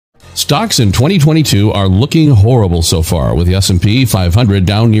Stocks in 2022 are looking horrible so far, with the S&P 500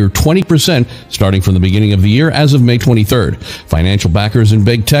 down near 20% starting from the beginning of the year as of May 23rd. Financial backers in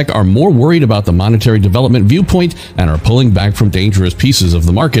big tech are more worried about the monetary development viewpoint and are pulling back from dangerous pieces of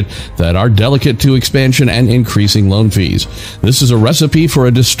the market that are delicate to expansion and increasing loan fees. This is a recipe for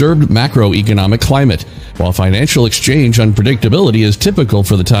a disturbed macroeconomic climate. While financial exchange unpredictability is typical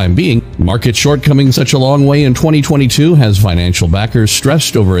for the time being, market shortcoming such a long way in 2022 has financial backers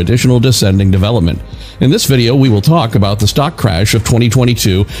stressed over additional descending development. In this video, we will talk about the stock crash of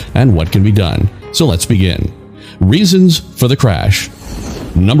 2022 and what can be done. So let's begin. Reasons for the crash.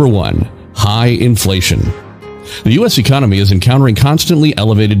 Number 1. High inflation. The U.S. economy is encountering constantly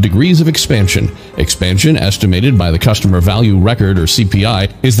elevated degrees of expansion. Expansion, estimated by the Customer Value Record, or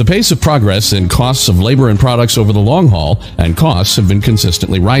CPI, is the pace of progress in costs of labor and products over the long haul, and costs have been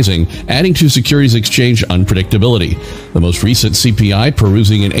consistently rising, adding to securities exchange unpredictability. The most recent CPI,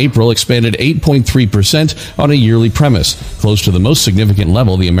 perusing in April, expanded 8.3% on a yearly premise, close to the most significant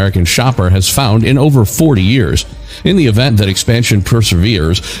level the American shopper has found in over 40 years. In the event that expansion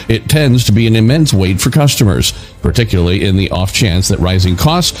perseveres, it tends to be an immense weight for customers, particularly in the off chance that rising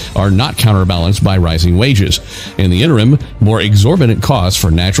costs are not counterbalanced by rising wages. In the interim, more exorbitant costs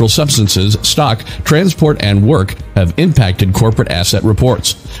for natural substances, stock, transport, and work have impacted corporate asset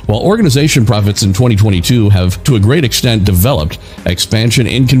reports. While organization profits in 2022 have to a great extent developed, expansion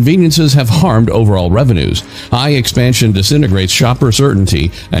inconveniences have harmed overall revenues. High expansion disintegrates shopper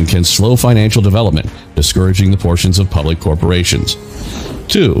certainty and can slow financial development, discouraging the portions of public corporations.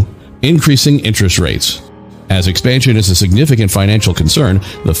 2. Increasing interest rates. As expansion is a significant financial concern,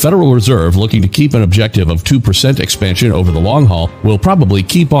 the Federal Reserve, looking to keep an objective of 2% expansion over the long haul, will probably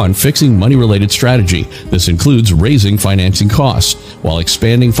keep on fixing money-related strategy. This includes raising financing costs. While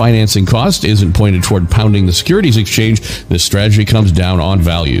expanding financing cost isn't pointed toward pounding the securities exchange, this strategy comes down on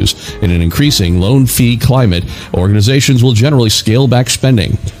values. In an increasing loan fee climate, organizations will generally scale back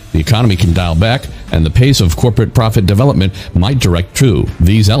spending. The economy can dial back, and the pace of corporate profit development might direct too.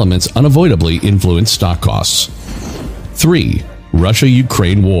 These elements unavoidably influence stock costs. 3.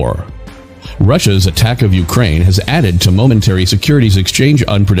 Russia-Ukraine war. Russia's attack of Ukraine has added to momentary securities exchange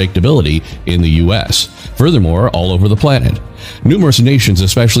unpredictability in the U.S. Furthermore, all over the planet, numerous nations,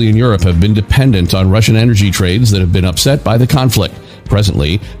 especially in Europe, have been dependent on Russian energy trades that have been upset by the conflict.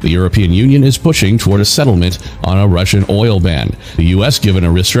 Presently, the European Union is pushing toward a settlement on a Russian oil ban. The U.S., given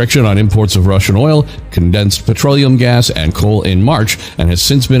a restriction on imports of Russian oil, condensed petroleum gas, and coal in March, and has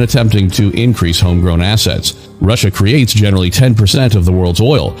since been attempting to increase homegrown assets. Russia creates generally 10% of the world's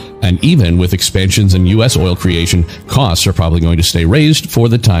oil, and even with expansions in U.S. oil creation, costs are probably going to stay raised for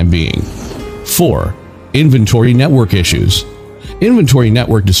the time being. 4. Inventory network issues. Inventory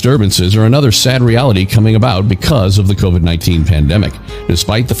network disturbances are another sad reality coming about because of the COVID-19 pandemic.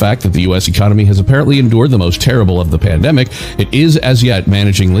 Despite the fact that the U.S. economy has apparently endured the most terrible of the pandemic, it is as yet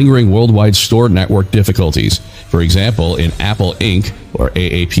managing lingering worldwide store network difficulties. For example, in Apple Inc., or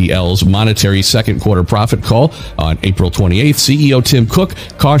AAPL's monetary second quarter profit call on April 28th, CEO Tim Cook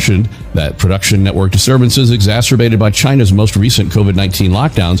cautioned that production network disturbances exacerbated by China's most recent COVID-19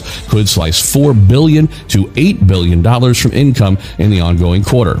 lockdowns could slice $4 billion to $8 billion from income in the ongoing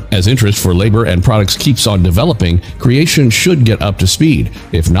quarter. As interest for labor and products keeps on developing, creation should get up to speed.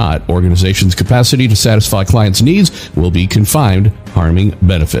 If not, organizations' capacity to satisfy clients' needs will be confined, harming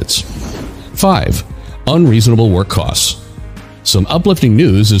benefits. 5. Unreasonable work costs. Some uplifting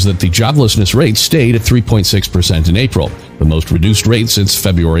news is that the joblessness rate stayed at 3.6% in April, the most reduced rate since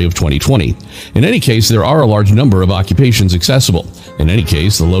February of 2020. In any case, there are a large number of occupations accessible. In any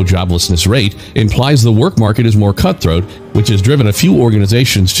case, the low joblessness rate implies the work market is more cutthroat, which has driven a few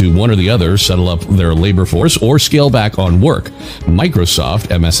organizations to one or the other settle up their labor force or scale back on work. Microsoft,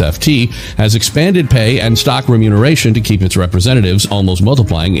 MSFT, has expanded pay and stock remuneration to keep its representatives, almost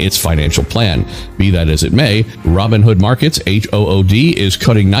multiplying its financial plan. Be that as it may, Robinhood Markets, HOOD, is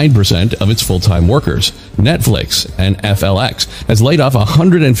cutting 9% of its full-time workers. Netflix and FLX has laid off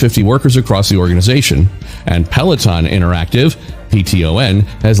 150 workers across the organization, and Peloton Interactive, PTON,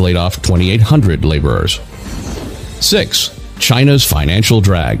 has laid off 2,800 laborers. 6. China's financial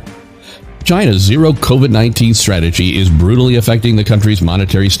drag. China's zero COVID-19 strategy is brutally affecting the country's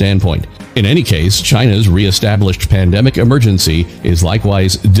monetary standpoint. In any case, China's re-established pandemic emergency is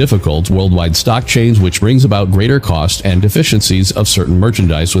likewise difficult worldwide stock chains, which brings about greater cost and deficiencies of certain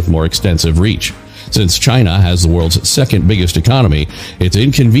merchandise with more extensive reach. Since China has the world's second biggest economy, its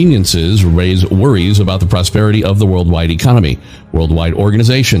inconveniences raise worries about the prosperity of the worldwide economy. Worldwide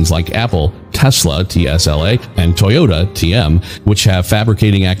organizations like Apple, Tesla, TSLA, and Toyota, TM, which have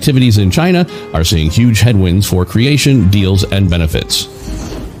fabricating activities in China, are seeing huge headwinds for creation, deals, and benefits.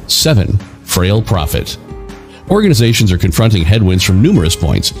 7. Frail profit. Organizations are confronting headwinds from numerous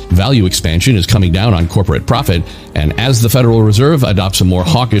points. Value expansion is coming down on corporate profit, and as the Federal Reserve adopts a more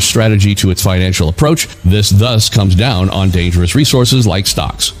hawkish strategy to its financial approach, this thus comes down on dangerous resources like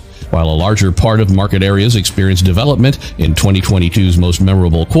stocks. While a larger part of market areas experience development in 2022's most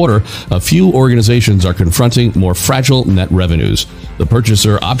memorable quarter, a few organizations are confronting more fragile net revenues. The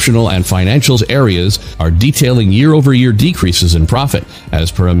purchaser, optional, and financials areas are detailing year-over-year decreases in profit,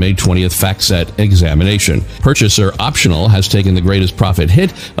 as per a May 20th FactSet examination. Purchaser optional has taken the greatest profit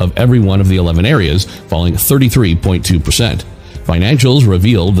hit of every one of the 11 areas, falling 33.2%. Financials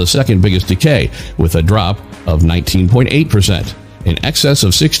revealed the second biggest decay, with a drop of 19.8%. In excess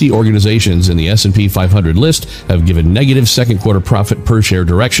of 60 organizations in the S&P 500 list have given negative second quarter profit per share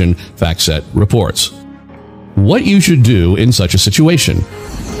direction, FactSet reports. What you should do in such a situation.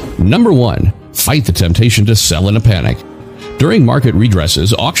 Number 1. Fight the temptation to sell in a panic. During market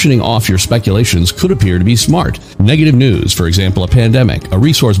redresses, auctioning off your speculations could appear to be smart. Negative news, for example, a pandemic, a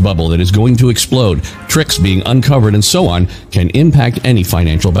resource bubble that is going to explode, tricks being uncovered, and so on, can impact any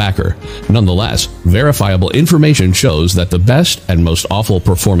financial backer. Nonetheless, verifiable information shows that the best and most awful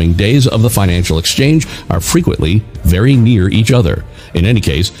performing days of the financial exchange are frequently very near each other. In any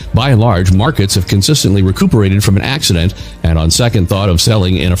case, by and large, markets have consistently recuperated from an accident, and on second thought of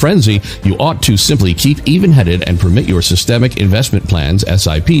selling in a frenzy, you ought to simply keep even-headed and permit your systemic investment plans,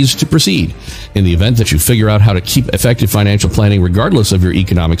 SIPs, to proceed. In the event that you figure out how to keep effective financial planning regardless of your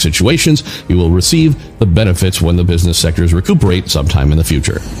economic situations, you will receive the benefits when the business sectors recuperate sometime in the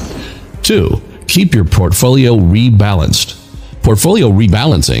future. 2. Keep your portfolio rebalanced. Portfolio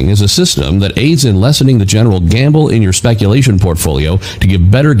rebalancing is a system that aids in lessening the general gamble in your speculation portfolio to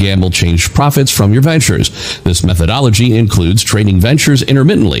give better gamble changed profits from your ventures. This methodology includes trading ventures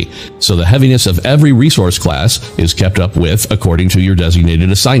intermittently, so the heaviness of every resource class is kept up with according to your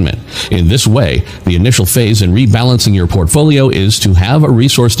designated assignment. In this way, the initial phase in rebalancing your portfolio is to have a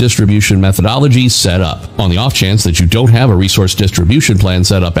resource distribution methodology set up. On the off chance that you don't have a resource distribution plan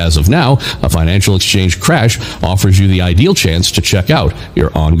set up as of now, a financial exchange crash offers you the ideal chance to check out your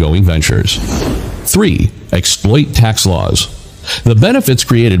ongoing ventures. 3. Exploit tax laws. The benefits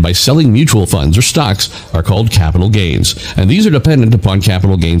created by selling mutual funds or stocks are called capital gains, and these are dependent upon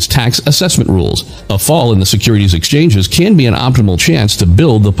capital gains tax assessment rules. A fall in the securities exchanges can be an optimal chance to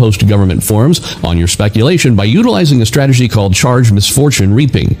build the post-government forms on your speculation by utilizing a strategy called charge misfortune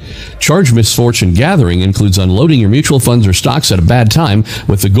reaping. Charge misfortune gathering includes unloading your mutual funds or stocks at a bad time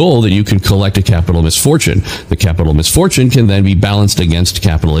with the goal that you can collect a capital misfortune. The capital misfortune can then be balanced against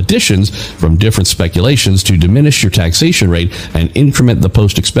capital additions from different speculations to diminish your taxation rate and increment the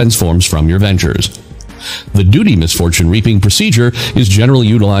post-expense forms from your ventures. The duty misfortune reaping procedure is generally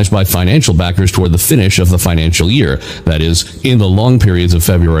utilized by financial backers toward the finish of the financial year, that is, in the long periods of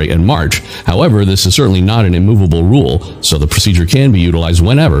February and March. However, this is certainly not an immovable rule, so the procedure can be utilized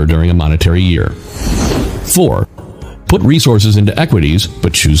whenever during a monetary year. 4. Put resources into equities,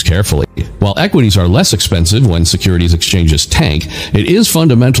 but choose carefully. While equities are less expensive when securities exchanges tank, it is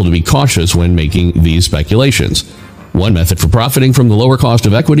fundamental to be cautious when making these speculations. One method for profiting from the lower cost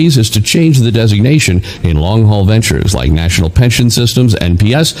of equities is to change the designation in long-haul ventures like national pension systems,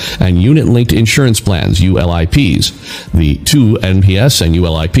 NPS, and unit-linked insurance plans, ULIPs. The two NPS and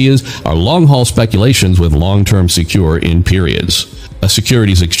ULIPs are long-haul speculations with long-term secure in periods. A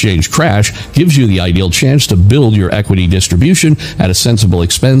securities exchange crash gives you the ideal chance to build your equity distribution at a sensible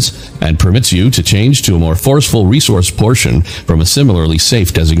expense and permits you to change to a more forceful resource portion from a similarly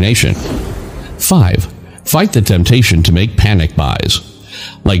safe designation. 5. Fight the temptation to make panic buys.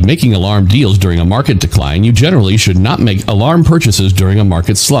 Like making alarm deals during a market decline, you generally should not make alarm purchases during a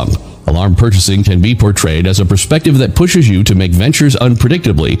market slump. Alarm purchasing can be portrayed as a perspective that pushes you to make ventures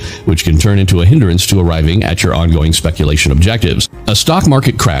unpredictably, which can turn into a hindrance to arriving at your ongoing speculation objectives. A stock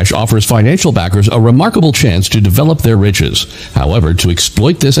market crash offers financial backers a remarkable chance to develop their riches. However, to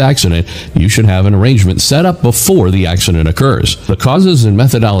exploit this accident, you should have an arrangement set up before the accident occurs. The causes and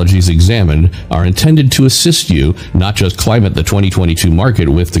methodologies examined are intended to assist you not just climate the 2022 market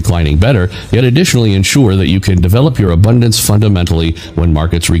with declining better, yet additionally ensure that you can develop your abundance fundamentally when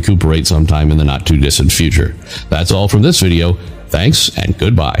markets recuperate sometime in the not-too-distant future. That's all from this video. Thanks and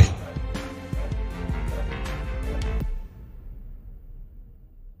goodbye.